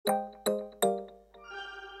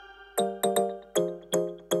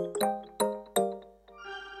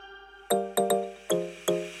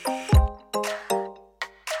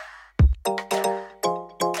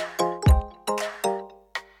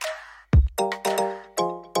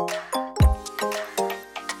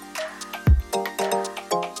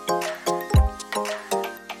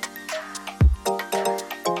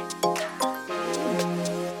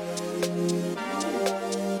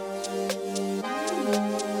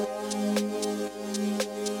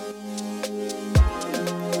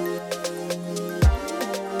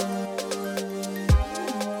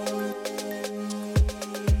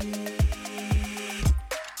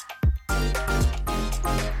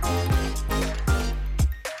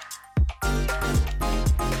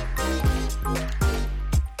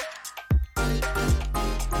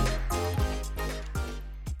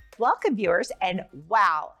welcome viewers. And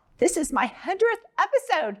wow, this is my 100th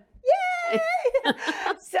episode. Yay!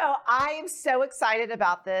 So I am so excited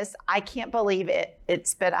about this. I can't believe it.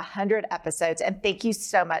 It's been 100 episodes. And thank you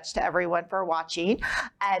so much to everyone for watching.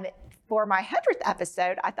 And for my 100th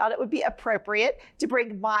episode, I thought it would be appropriate to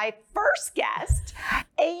bring my first guest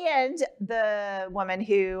and the woman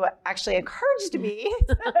who actually encouraged me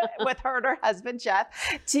with her and her husband, Jeff,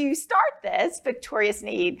 to start this, Victoria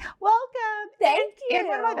Snee. Welcome. Thank you. And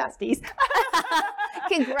one of my besties.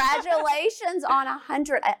 Congratulations on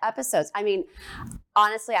 100 episodes. I mean,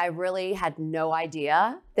 honestly, I really had no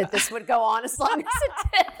idea that this would go on as long as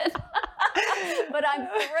it did. But I'm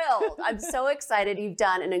thrilled. I'm so excited. You've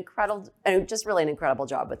done an incredible, just really an incredible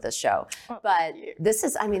job with this show. Oh, but this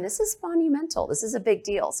is monumental. This is a big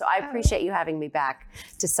deal. So I appreciate you having me back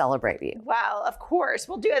to celebrate you. Well, of course.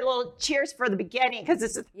 We'll do a little cheers for the beginning because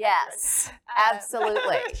this is yes,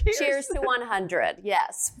 absolutely. Cheers to 100.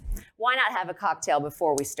 Yes. Why not have a cocktail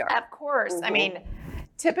before we start? Of course. Mm-hmm. I mean,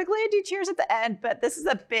 typically I do cheers at the end, but this is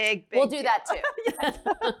a big we'll do that too.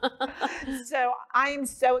 So I'm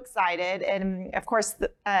so excited. And of course,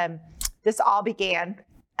 this all began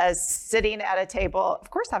as sitting at a table, of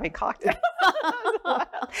course, having cocktails.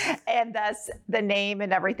 And thus the name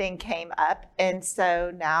and everything came up. And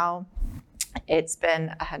so now it's been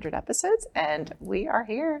 100 episodes and we are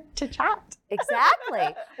here to chat. Exactly.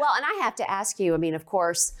 Well, and I have to ask you, I mean, of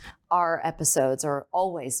course, our episodes are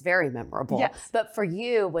always very memorable. Yes. But for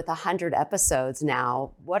you, with 100 episodes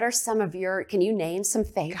now, what are some of can you name some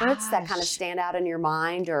favorites that kind of stand out in your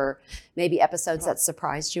mind, or maybe episodes that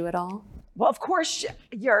surprised you at all? Well, of course,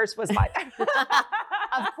 yours was my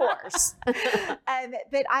Of course.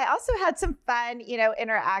 But I also had some fun,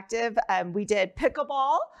 interactive. We did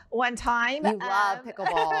pickleball one time. You love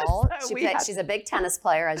pickleball. So she's a big tennis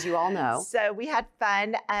player, as you all know. So we had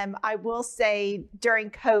fun. I will say during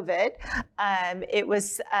COVID, it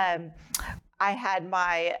was, I had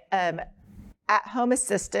my at-home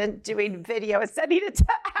assistant doing video and sending it to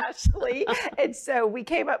Ashley. And so we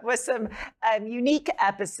came up with some unique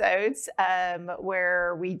episodes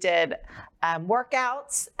where we did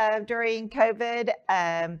workouts during COVID.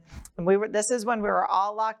 And this is when we were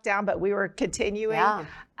all locked down, but we were continuing. Yeah.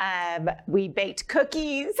 We baked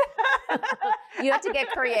cookies. You have to get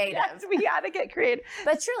creative. Yes, we got to get creative.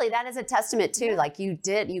 But truly, that is a testament too. Like you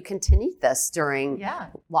continued this during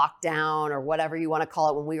lockdown or whatever you want to call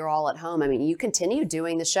it when we were all at home. I mean, you continued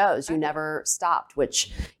doing the shows. You never stopped,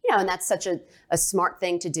 which, and that's such a smart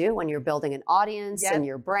thing to do when you're building an audience and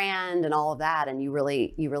your brand and all of that. And you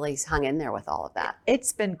really hung in there with all of that.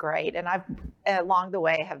 It's been great. And I've, along the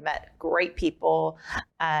way, have met great people,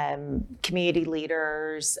 community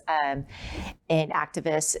leaders, and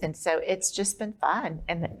activists. And so it's just been fun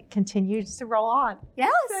and it continues to roll on.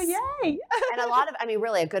 Yes. So yay. And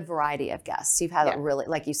really a good variety of guests. You've had really,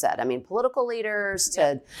 like you said, political leaders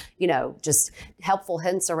to, just helpful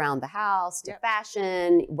hints around the house to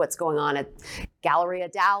fashion, what's going on at Galleria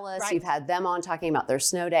Dallas. Right. You've had them on talking about their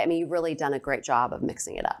snow day. I mean, you've really done a great job of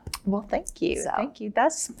mixing it up. Well, thank you. Thank you.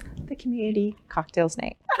 That's the community cocktails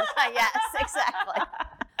name. Yes, exactly.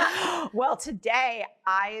 Well, today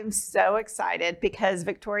I am so excited because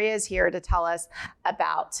Victoria is here to tell us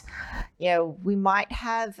about, we might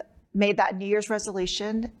have made that New Year's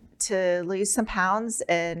resolution to lose some pounds,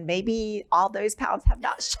 and maybe all those pounds have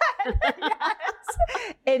not shed yet.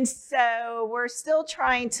 And so we're still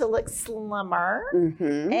trying to look slimmer.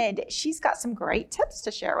 Mm-hmm. And she's got some great tips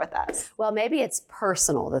to share with us. Well, maybe it's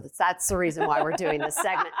personal. That's the reason why we're doing this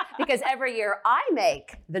segment. Because every year I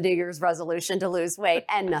make the New Year's resolution to lose weight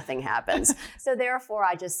and nothing happens. So therefore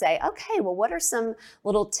I just say, okay, well, what are some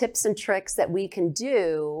little tips and tricks that we can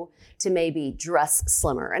do to maybe dress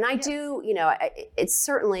slimmer? And I do, it's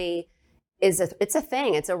certainly it's a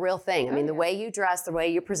thing. It's a real thing. I mean, the way you dress, the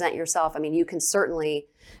way you present yourself, I mean, you can certainly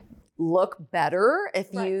look better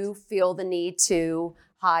if you feel the need to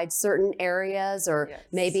hide certain areas, or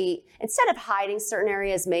maybe instead of hiding certain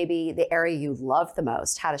areas, maybe the area you love the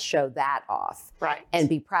most, how to show that off and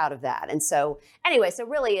be proud of that. And so anyway, so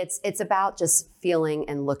really it's about just feeling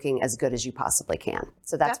and looking as good as you possibly can.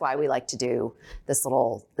 So that's why we like to do this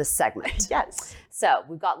segment. Yes. So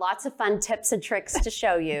we've got lots of fun tips and tricks to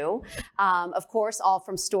show you. Of course, all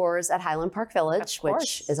from stores at Highland Park Village,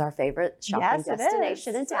 which is our favorite shopping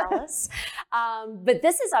destination in Dallas. But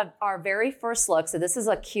this is our very first look. So this is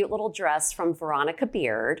a cute little dress from Veronica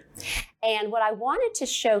Beard. And what I wanted to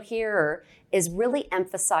show here is really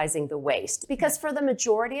emphasizing the waist, because for the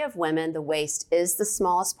majority of women, the waist is the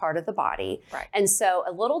smallest part of the body. Right. And so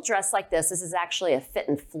a little dress like this is actually a fit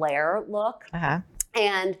and flare look.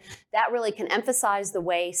 And that really can emphasize the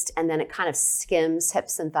waist, and then it kind of skims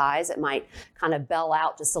hips and thighs. It might kind of bell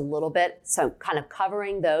out just a little bit, so kind of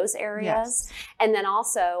covering those areas. Yes. And then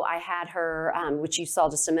also I had her, which you saw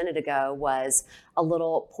just a minute ago, was a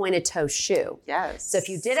little pointed toe shoe. Yes. So if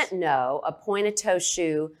you didn't know, a pointed toe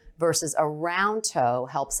shoe versus a round toe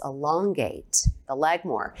helps elongate the leg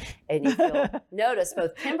more. And if you'll notice,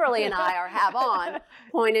 both Kimberly and I have on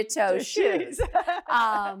pointed toe shoes.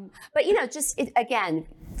 But, you know, just again,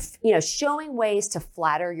 you know, showing ways to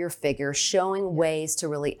flatter your figure, showing ways to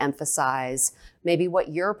really emphasize maybe what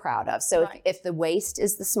you're proud of. So if the waist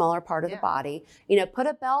is the smaller part of the body, you know, put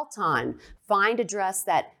a belt on, find a dress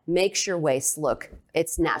that makes your waist look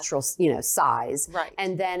its natural, you know, size. Right.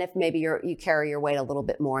 And then if maybe you carry your weight a little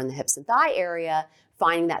bit more in the hips and thigh area,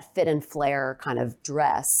 finding that fit and flare kind of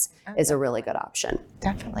dress is a really good option.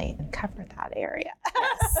 Definitely, and cover that area.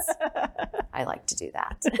 Yes. I like to do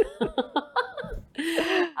that.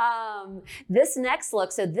 This next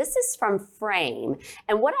look, so this is from Frame.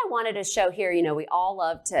 And what I wanted to show here, you know, we all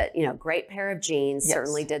love to, you know, great pair of jeans,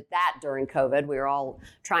 certainly did that during COVID. We were all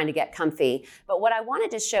trying to get comfy. But what I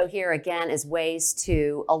wanted to show here again is ways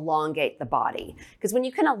to elongate the body. Because when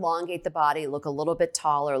you can elongate the body, look a little bit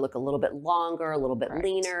taller, look a little bit longer, a little bit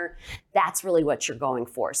leaner, that's really what you're going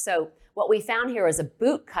for. So what we found here is a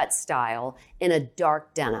boot cut style in a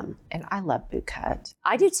dark denim. And I love boot cut.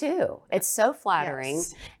 I do too. It's so flattering.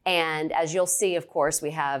 Yes. And as you'll see, of course,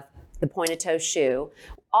 we have the pointed toe shoe.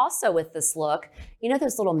 Also with this look, you know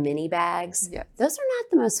those little mini bags? Yes. Those are not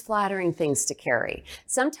the most flattering things to carry.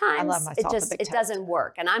 Sometimes it doesn't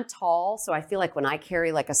work. And I'm tall, so I feel like when I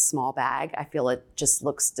carry like a small bag, I feel it just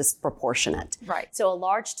looks disproportionate. Right. So a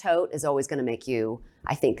large tote is always going to make you,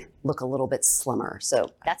 I think, look a little bit slimmer.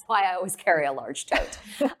 So that's why I always carry a large tote.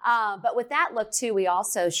 But with that look too, we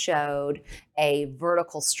also showed a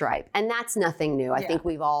vertical stripe. And that's nothing new. I think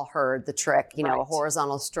we've all heard the trick, you know, a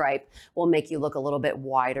horizontal stripe will make you look a little bit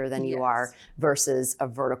wider than you are versus a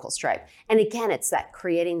vertical stripe. And again, it's that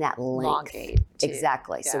creating that length. Elongate, too.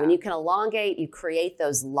 Exactly. So when you can elongate, you create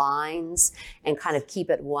those lines and kind of keep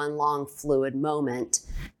it one long fluid moment.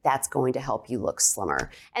 That's going to help you look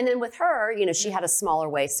slimmer. And then with her, you know, she had a smaller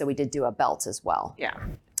waist, so we did do a belt as well. Yeah.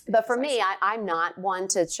 But for me, I'm not one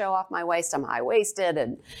to show off my waist. I'm high-waisted,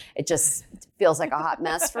 and it just feels like a hot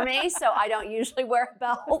mess for me, so I don't usually wear a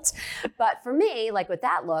belt. But for me, like with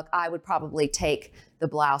that look, I would probably take the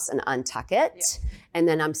blouse and untuck it, and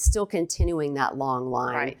then I'm still continuing that long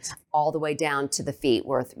line all the way down to the feet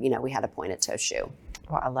where, you know, we had a pointed toe shoe.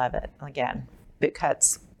 Well, I love it. Again, boot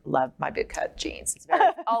cuts. Love my boot cut jeans. It's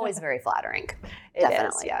always very flattering.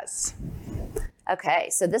 Definitely. Yes. Okay,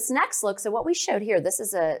 so this next look, so what we showed here, this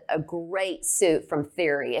is a great suit from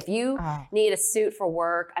Theory. If you need a suit for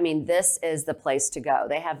work, I mean, this is the place to go.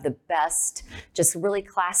 They have the best, just really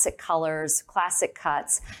classic colors, classic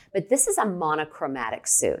cuts, but this is a monochromatic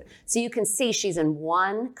suit. So you can see she's in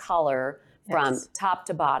one color from top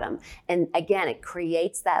to bottom. And again, it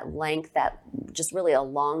creates that length, that just really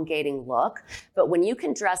elongating look. But when you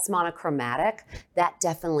can dress monochromatic, that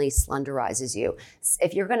definitely slenderizes you.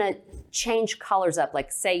 If you're gonna change colors up,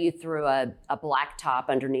 like say you threw a black top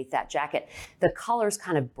underneath that jacket, the colors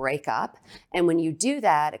kind of break up. And when you do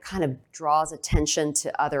that, it kind of draws attention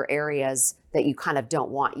to other areas that you kind of don't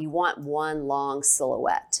want. You want one long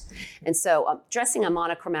silhouette. And so dressing a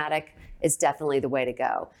monochromatic is definitely the way to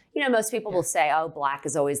go. You know, most people will say, oh, black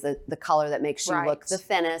is always the color that makes you look the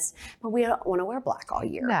thinnest, but we don't want to wear black all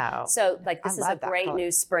year. No. So like this is a great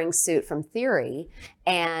new spring suit from Theory,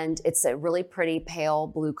 and it's a really pretty pale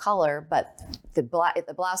blue color, but the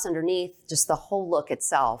blouse underneath, just the whole look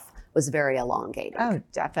itself was very elongated. Oh,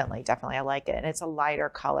 definitely. Definitely. I like it. And it's a lighter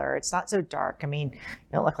color. It's not so dark. I mean, you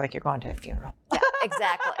don't look like you're going to a funeral. Yeah,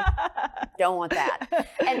 exactly. Don't want that.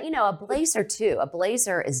 And, you know, a blazer too. A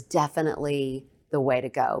blazer is definitely the way to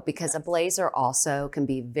go because a blazer also can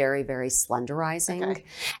be very, very slenderizing.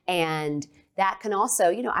 And that can also,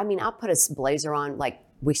 you know, I mean, I'll put a blazer on like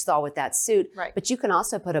we saw with that suit, but you can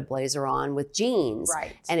also put a blazer on with jeans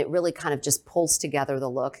and it really kind of just pulls together the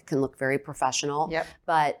look. It can look very professional,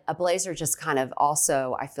 but a blazer just kind of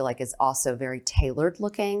also, I feel like is also very tailored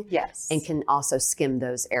looking and can also skim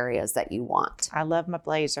those areas that you want. I love my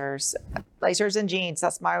blazers. Blazers and jeans.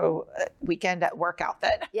 That's my weekend at work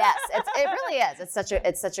outfit. Yes, it really is.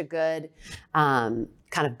 It's such a good kind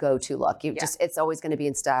of go-to look. You just, it's always going to be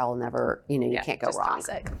in style. Never, you know, you can't go wrong.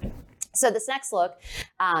 Classic. So this next look,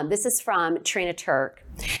 this is from Trina Turk.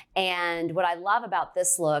 And what I love about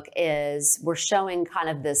this look is we're showing kind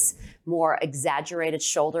of this more exaggerated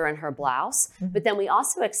shoulder in her blouse, but then we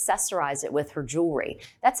also accessorize it with her jewelry.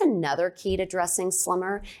 That's another key to dressing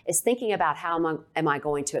slimmer, is thinking about how am I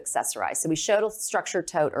going to accessorize. So we showed a structured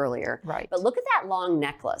tote earlier, Right. but look at that long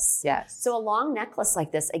necklace. Yes. So a long necklace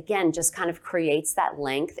like this, again, just kind of creates that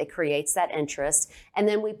length. It creates that interest. And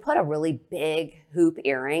then we put a really big hoop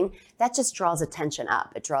earring that just draws attention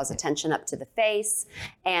up. It draws attention up to the face.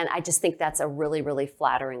 And I just think that's a really, really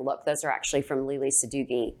flattering look. Those are actually from Lili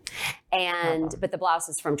Sadughi. But the blouse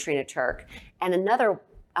is from Trina Turk. And another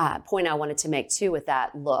point I wanted to make too with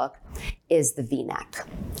that look is the V-neck.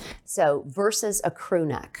 So versus a crew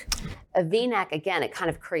neck. A V-neck, again, it kind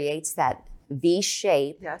of creates that V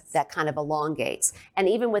shape that kind of elongates. And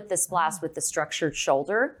even with this blouse with the structured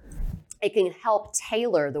shoulder, it can help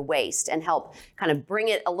tailor the waist and help kind of bring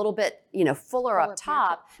it a little bit, fuller up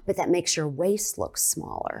top, but that makes your waist look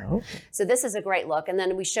smaller. Okay. So this is a great look. And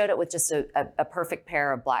then we showed it with just a perfect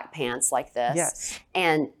pair of black pants like this. Yes.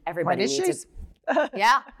 And everybody needs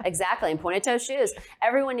yeah, exactly. And pointed toe shoes.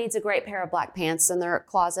 Everyone needs a great pair of black pants in their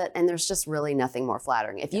closet, and there's just really nothing more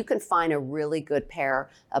flattering. If you can find a really good pair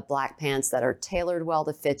of black pants that are tailored well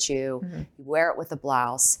to fit you, you wear it with a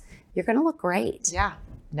blouse, you're going to look great. Yeah.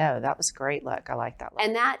 No, that was a great look. I like that look.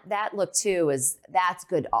 And that look too that's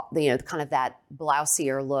good. Kind of that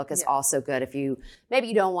blousier look is also good. If maybe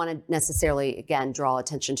you don't want to necessarily, again, draw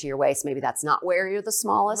attention to your waist. Maybe that's not where you're the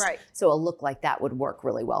smallest. Right. So a look like that would work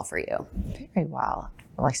really well for you. Very well.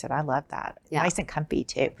 Like I said, I love that. Yeah. Nice and comfy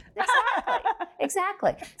too.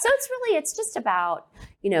 Exactly. So it's just about,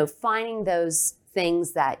 finding those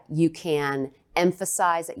things that you can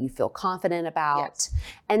emphasize, that you feel confident about. Yes.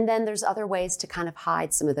 And then there's other ways to kind of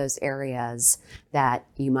hide some of those areas that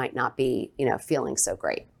you might not be, feeling so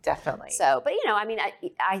great. Definitely. So, but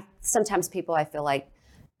I sometimes people I feel like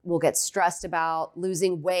will get stressed about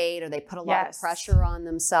losing weight, or they put a lot of pressure on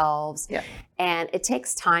themselves. Yeah. And it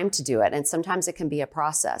takes time to do it. And sometimes it can be a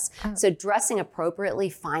process. So dressing appropriately,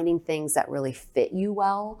 finding things that really fit you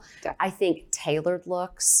well. Definitely. I think tailored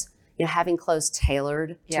looks, having clothes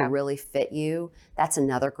tailored to really fit you, that's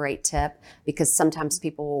another great tip, because sometimes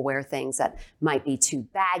people will wear things that might be too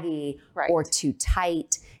baggy or too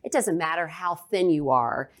tight. It doesn't matter how thin you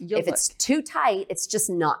are. If it's too tight, it's just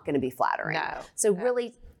not going to be flattering. No. So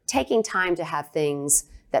really taking time to have things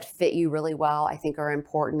that fit you really well, I think are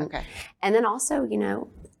important. Okay. And then also,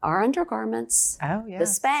 our undergarments. Oh, yeah. The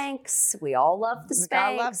Spanx. We all love the Spanx.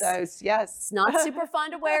 I love those, yes. It's not super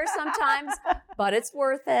fun to wear sometimes, but it's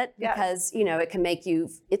worth it because, it can make you,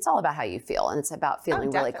 it's all about how you feel, and it's about feeling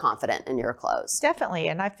really confident in your clothes. Definitely.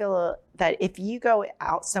 And I feel that if you go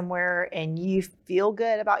out somewhere and you feel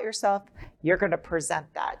good about yourself, you're going to present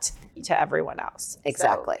that to everyone else.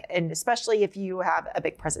 Exactly. So, and especially if you have a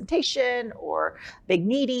big presentation or big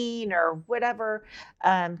meeting or whatever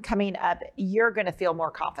coming up, you're going to feel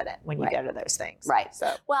more confident when you go to those things. Right.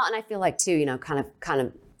 So, well, and I feel like too, kind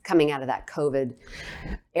of coming out of that COVID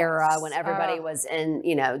era when everybody was in,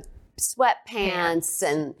 sweatpants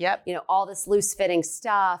and all this loose fitting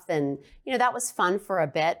stuff, and that was fun for a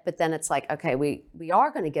bit, but then it's like, okay, we are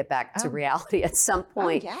going to get back to reality at some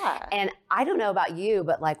point. And I don't know about you,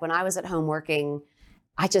 but like when I was at home working,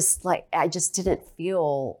 I just didn't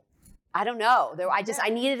feel, I don't know. I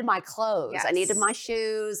needed my clothes. Yes. I needed my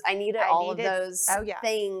shoes. I needed all of those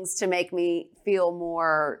things to make me feel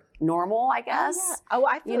more normal, I guess.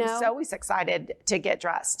 I feel so always excited to get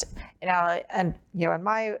dressed. And in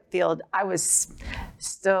my field, I was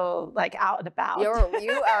still like out and about.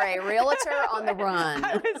 You are a realtor on the run.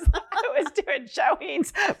 I was doing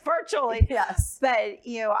showings virtually. Yes. But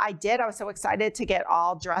I was so excited to get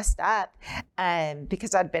all dressed up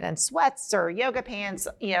because I'd been in sweats or yoga pants,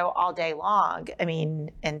 all day long.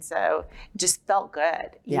 And so it just felt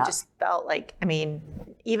good. You just felt like,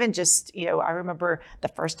 even just, I remember the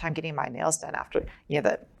first time getting my nails done after,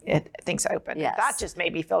 things opened. Yes. That just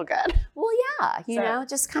made me feel good. Well, yeah,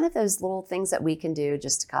 just kind of those little things that we can do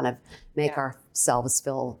just to kind of make ourselves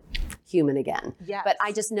feel human again. Yes. But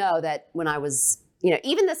I just know that when I was,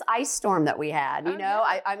 even this ice storm that we had,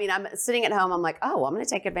 I'm sitting at home, I'm like, I'm going to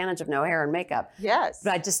take advantage of no hair and makeup. Yes.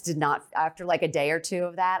 But I just did not, after like a day or two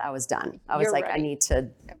of that, I was done. I was like, ready. I need to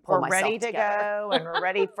pull myself together. We're ready to go, and we're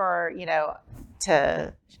ready for,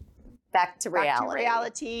 to back to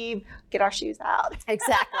reality, get our shoes out.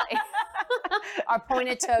 Exactly. Our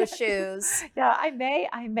pointed toe shoes. Yeah, I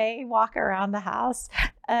may walk around the house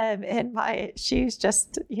in my shoes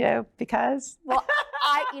just, because. Well,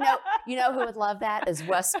 you know who would love that is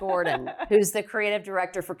Wes Gordon, who's the creative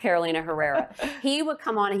director for Carolina Herrera. He would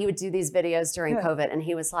come on and he would do these videos during COVID, and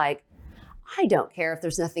he was like, I don't care if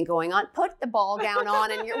there's nothing going on. Put the ball gown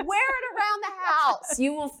on and wear it around the house.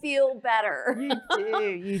 You will feel better.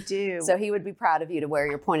 You do. So he would be proud of you to wear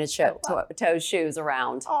your pointed toe shoes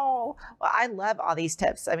around. Oh, well, I love all these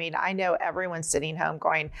tips. I mean, I know everyone's sitting home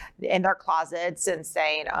going in their closets and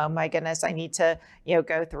saying, oh my goodness, I need to,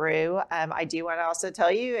 go through. I do want to also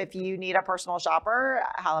tell you, if you need a personal shopper,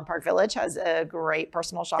 Highland Park Village has a great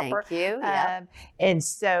personal shopper. Thank you. Yep. And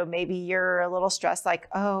so maybe you're a little stressed, like,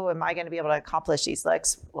 oh, am I going to be able to accomplish these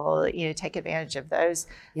looks? Well, take advantage of those.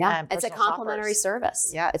 Yeah, it's a complimentary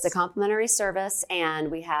service. Yeah, it's a complimentary service, and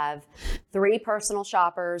we have 3 personal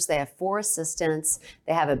shoppers. They have 4 assistants.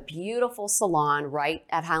 They have a beautiful salon right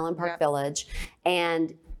at Highland Park Village,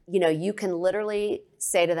 and you can literally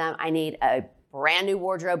say to them, I need a brand new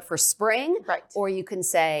wardrobe for spring, or you can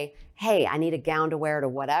say, hey, I need a gown to wear to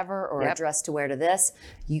whatever, or a dress to wear to this.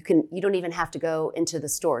 You don't even have to go into the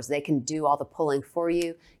stores. They can do all the pulling for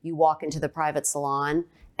you. You walk into the private salon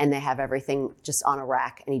and they have everything just on a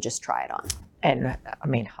rack and you just try it on. And I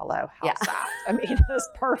mean, hello, how's that? I mean, it's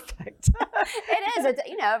perfect. It is.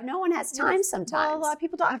 No one has time sometimes. Well, a lot of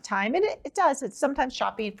people don't have time, and it does. It's sometimes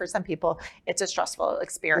shopping for some people, it's a stressful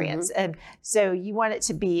experience. And so you want it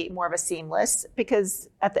to be more of a seamless, because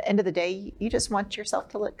at the end of the day, you just want yourself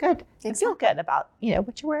to look good and feel good about,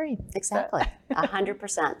 what you're wearing. Exactly.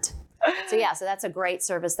 100%. So that's a great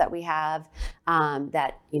service that we have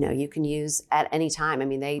that, you can use at any time. I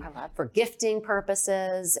mean, for gifting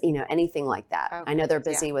purposes, anything like that. Oh, I know they're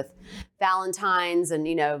busy with Valentine's and,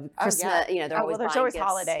 Christmas, they're always there's buying always gifts.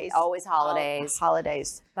 holidays. Always holidays.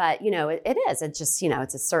 Holidays. But, it is. It's just,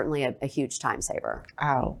 it's certainly a huge time saver.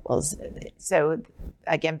 Oh, well, so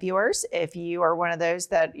again, viewers, if you are one of those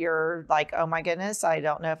that you're like, oh my goodness, I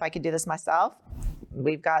don't know if I could do this myself,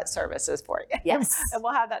 we've got services for you. Yes. And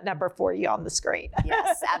we'll have that number for you on the screen.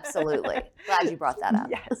 Yes, absolutely. Glad you brought that up.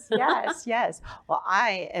 Yes. Well,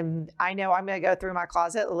 I know I'm going to go through my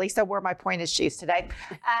closet. At least I wore my pointed shoes today.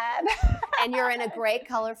 And you're in a great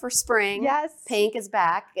color for spring. Yes. Pink is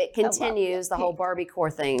back. It continues. The whole Barbie core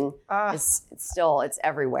thing it's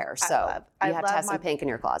everywhere. So you have to have some pink in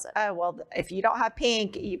your closet. Oh, well, if you don't have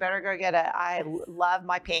pink, you better go get it. I love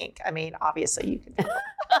my pink. I mean, obviously you can.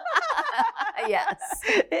 Yes.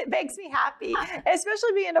 It makes me happy,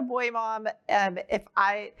 especially being a boy mom.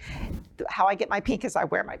 How I get my pink is I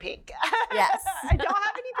wear my pink. Yes. I don't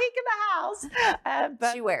have any pink in the house,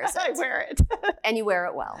 but she wears it. I wear it. And you wear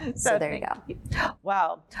it well. So there you go.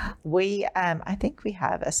 Well, I think we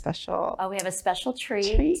have a special. Oh, we have a special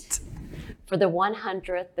treat. For the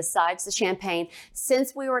 100th, besides the champagne.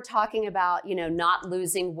 Since we were talking about, not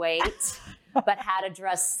losing weight, but how to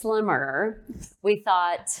dress slimmer, we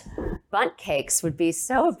thought bundt cakes would be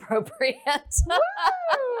so appropriate.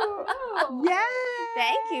 Yay!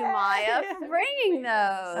 Thank you, Maya, for bringing those.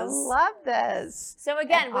 I love this. So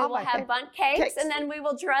again, we will have bundt cakes, and then we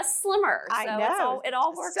will dress slimmer. I know. It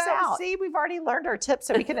all works out. See, we've already learned our tips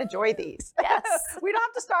so we can enjoy these. Yes. We don't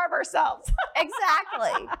have to starve ourselves.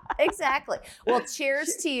 Exactly. Well,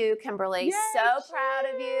 cheers to you, Kimberly. Yay, so proud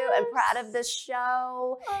of you and proud of this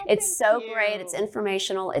show. It's so great. It's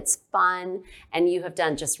informational. It's fun. And you have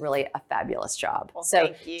done just really a fabulous job. Well, so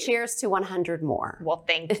thank you. Cheers to 100 more. Well,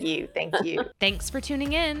 thank you. Thank you. Thanks for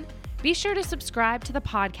tuning in. Be sure to subscribe to the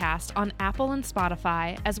podcast on Apple and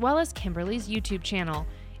Spotify, as well as Kimberly's YouTube channel.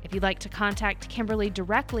 If you'd like to contact Kimberly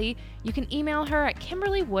directly, you can email her at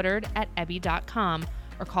kimberlywoodard@ebby.com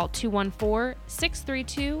or call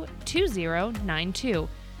 214-632-2092.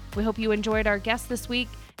 We hope you enjoyed our guest this week.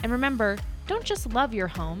 And remember, don't just love your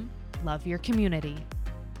home, love your community.